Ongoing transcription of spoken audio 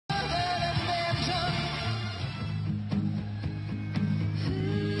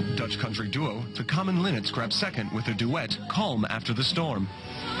country duo, the Common Linnets grab second with a duet, Calm After the Storm.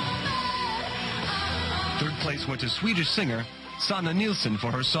 Third place went to Swedish singer Sanna Nielsen for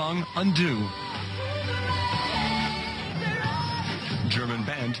her song Undo. German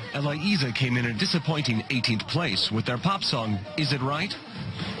band Elaiza came in a disappointing 18th place with their pop song Is It Right?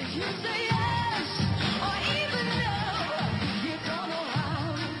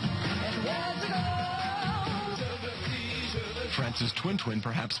 France's Twin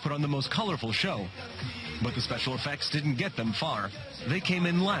perhaps put on the most colorful show, but the special effects didn't get them far. They came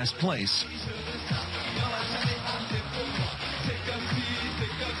in last place.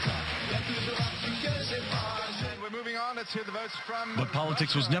 But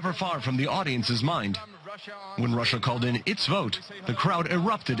politics was never far from the audience's mind. When Russia called in its vote, the crowd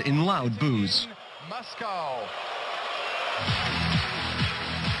erupted in loud boos. Moscow.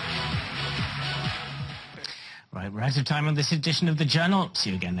 Right, we're out of time on this edition of The Journal.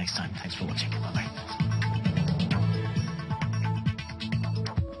 See you again next time. Thanks for watching. Bye-bye.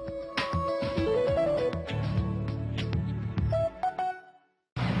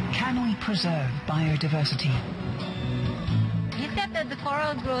 Can we preserve biodiversity? He said that the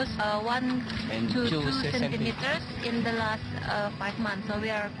coral grows 1 to 2 centimeters in the last 5 months, so we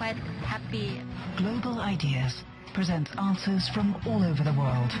are quite happy. Global Ideas presents answers from all over the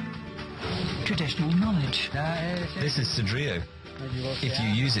world. Traditional knowledge. This is Cedrillo. If you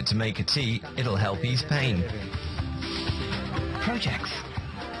use it to make a tea, it'll help ease pain. Projects.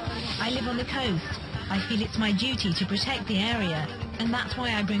 I live on the coast. I feel it's my duty to protect the area, and that's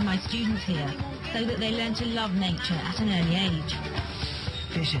why I bring my students here, so that they learn to love nature at an early age.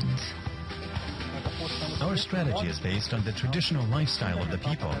 Visions. Our strategy is based on the traditional lifestyle of the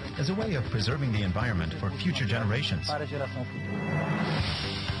people as a way of preserving the environment for future generations.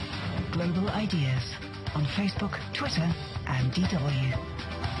 Global Ideas on Facebook, Twitter, and DW.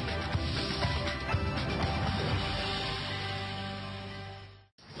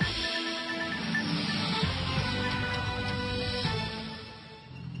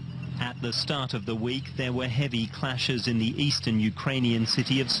 At the start of the week, there were heavy clashes in the eastern Ukrainian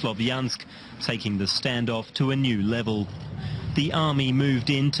city of Slovyansk, taking the standoff to a new level. The army moved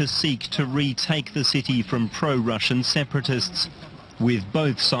in to seek to retake the city from pro-Russian separatists. With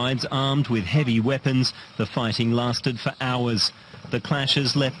both sides armed with heavy weapons, the fighting lasted for hours. The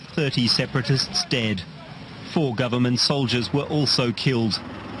clashes left 30 separatists dead. 4 government soldiers were also killed.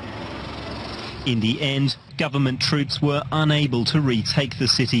 In the end, government troops were unable to retake the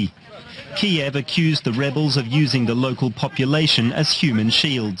city. Kiev accused the rebels of using the local population as human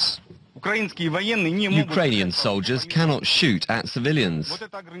shields. Ukrainian soldiers cannot shoot at civilians.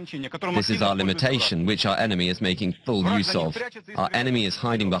 This is our limitation, which our enemy is making full use of. Our enemy is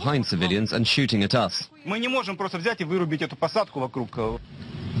hiding behind civilians and shooting at us.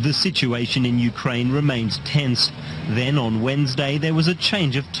 The situation in Ukraine remains tense. Then on Wednesday there was a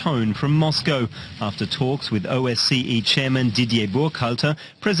change of tone from Moscow. After talks with OSCE chairman Didier Burkhalter,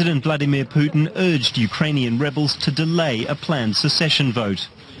 President Vladimir Putin urged Ukrainian rebels to delay a planned secession vote.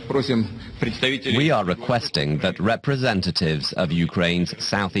 We are requesting that representatives of Ukraine's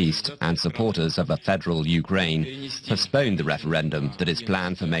southeast and supporters of a federal Ukraine postpone the referendum that is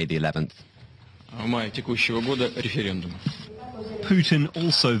planned for May the 11th. Putin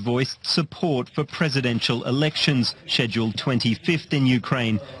also voiced support for presidential elections, scheduled 25th in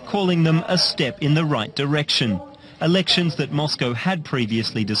Ukraine, calling them a step in the right direction. Elections that Moscow had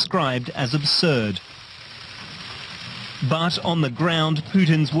previously described as absurd. But on the ground,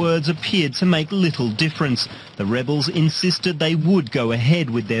 Putin's words appeared to make little difference. The rebels insisted they would go ahead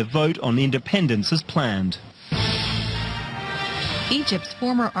with their vote on independence as planned. Egypt's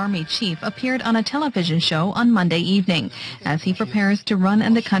former army chief appeared on a television show on Monday evening as he prepares to run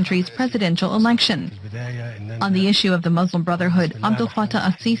in the country's presidential election. On the issue of the Muslim Brotherhood, Abdel Fattah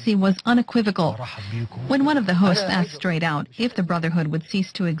al-Sisi was unequivocal. When one of the hosts asked straight out if the Brotherhood would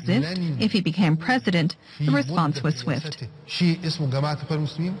cease to exist if he became president, the response was swift.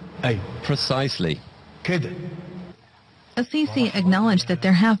 Precisely. Al-Sisi acknowledged that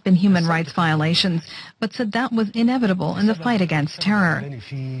there have been human rights violations, but said that was inevitable in the fight against terror.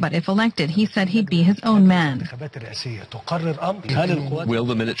 But if elected, he said he'd be his own man. Will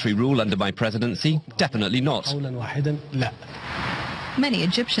the military rule under my presidency? Definitely not. Many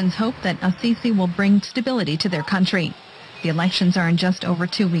Egyptians hope that Al-Sisi will bring stability to their country. The elections are in just over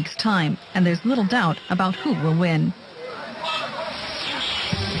 2 weeks' time, and there's little doubt about who will win.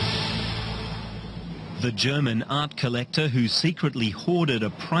 The German art collector who secretly hoarded a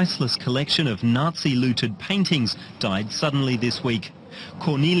priceless collection of Nazi-looted paintings died suddenly this week.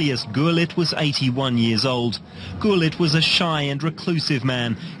 Cornelius Gurlitt was 81 years old. Gurlitt was a shy and reclusive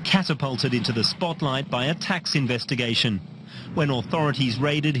man, catapulted into the spotlight by a tax investigation. When authorities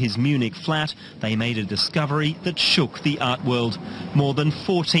raided his Munich flat, they made a discovery that shook the art world. More than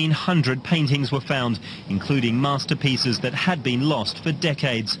 1,400 paintings were found, including masterpieces that had been lost for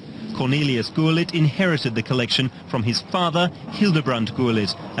decades. Cornelius Gurlitt inherited the collection from his father, Hildebrand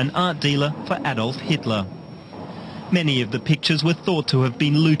Gurlitt, an art dealer for Adolf Hitler. Many of the pictures were thought to have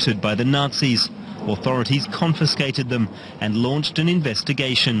been looted by the Nazis. Authorities confiscated them and launched an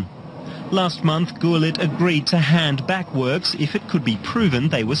investigation. Last month, Gurlitt agreed to hand back works if it could be proven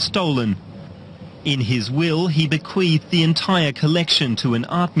they were stolen. In his will, he bequeathed the entire collection to an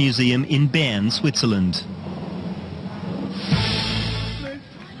art museum in Bern, Switzerland.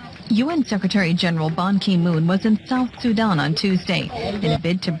 UN Secretary-General Ban Ki-moon was in South Sudan on Tuesday in a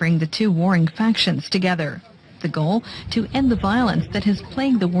bid to bring the two warring factions together. The goal, to end the violence that has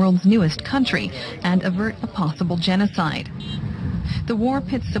plagued the world's newest country and avert a possible genocide. The war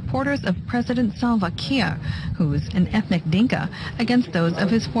pits supporters of President Salva Kiir, who's an ethnic Dinka, against those of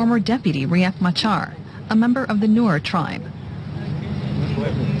his former deputy Riek Machar, a member of the Nuer tribe.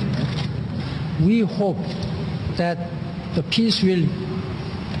 We hope that the peace will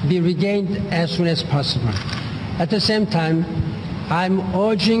be regained as soon as possible. At the same time, I'm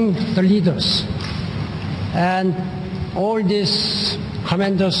urging the leaders and all these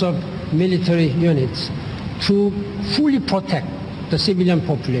commanders of military units to fully protect the civilian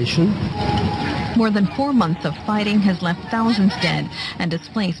population. More than 4 months of fighting has left thousands dead and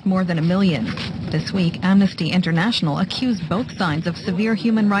displaced more than 1 million. This week, Amnesty International accused both sides of severe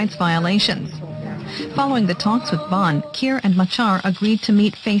human rights violations. Following the talks with Ban, Kiir and Machar agreed to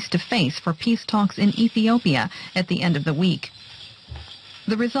meet face-to-face for peace talks in Ethiopia at the end of the week.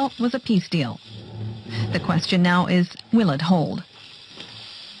 The result was a peace deal. The question now is, will it hold?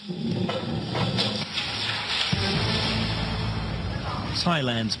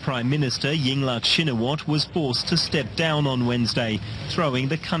 Thailand's Prime Minister Yingluck Shinawatra was forced to step down on Wednesday, throwing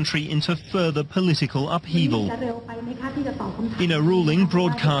the country into further political upheaval. In a ruling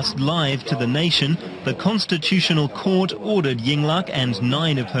broadcast live to the nation, the Constitutional Court ordered Yingluck and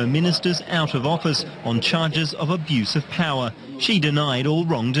 9 of her ministers out of office on charges of abuse of power. She denied all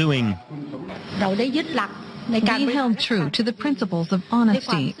wrongdoing. We held true to the principles of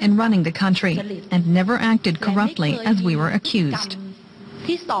honesty in running the country and never acted corruptly as we were accused.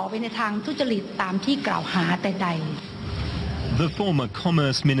 The former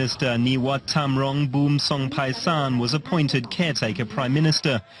Commerce Minister Niwat Tamrong Boomsongpaisan was appointed caretaker Prime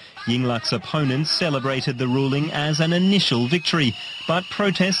Minister. Yingluck's opponents celebrated the ruling as an initial victory, but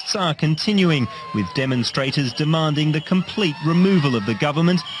protests are continuing, with demonstrators demanding the complete removal of the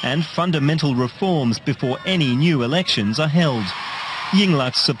government and fundamental reforms before any new elections are held.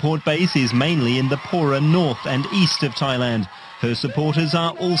 Yingluck's support base is mainly in the poorer north and east of Thailand. Her supporters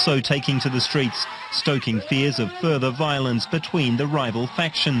are also taking to the streets, stoking fears of further violence between the rival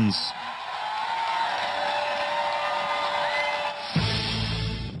factions.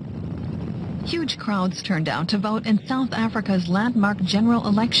 Huge crowds turned out to vote in South Africa's landmark general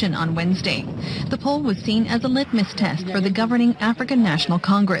election on Wednesday. The poll was seen as a litmus test for the governing African National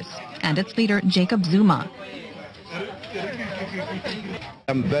Congress and its leader Jacob Zuma.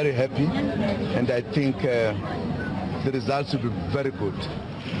 I'm very happy, and I think the results will be very good.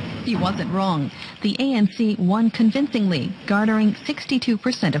 He wasn't wrong. The ANC won convincingly, garnering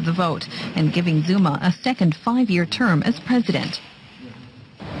 62% of the vote and giving Zuma a second 5-year term as president.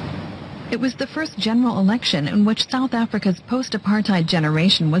 It was the first general election in which South Africa's post-apartheid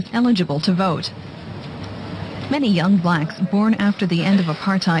generation was eligible to vote. Many young blacks born after the end of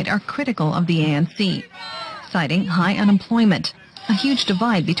apartheid are critical of the ANC, citing high unemployment, a huge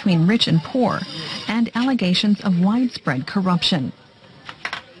divide between rich and poor, and allegations of widespread corruption.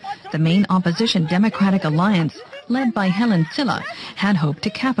 The main opposition Democratic Alliance, led by Helen Zille, had hoped to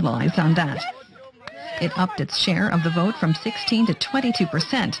capitalize on that. It upped its share of the vote from 16 to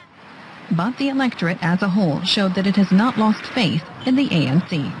 22%, but the electorate as a whole showed that it has not lost faith in the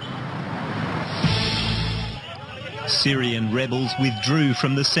ANC. Syrian rebels withdrew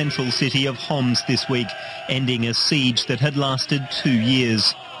from the central city of Homs this week, ending a siege that had lasted 2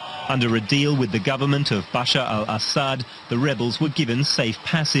 years. Under a deal with the government of Bashar al-Assad, the rebels were given safe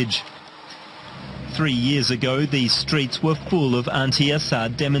passage. 3 years ago, these streets were full of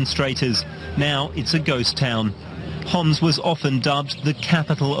anti-Assad demonstrators. Now it's a ghost town. Homs was often dubbed the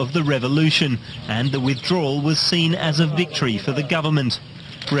capital of the revolution, and the withdrawal was seen as a victory for the government.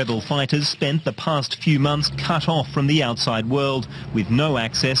 Rebel fighters spent the past few months cut off from the outside world, with no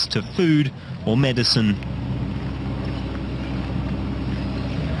access to food or medicine.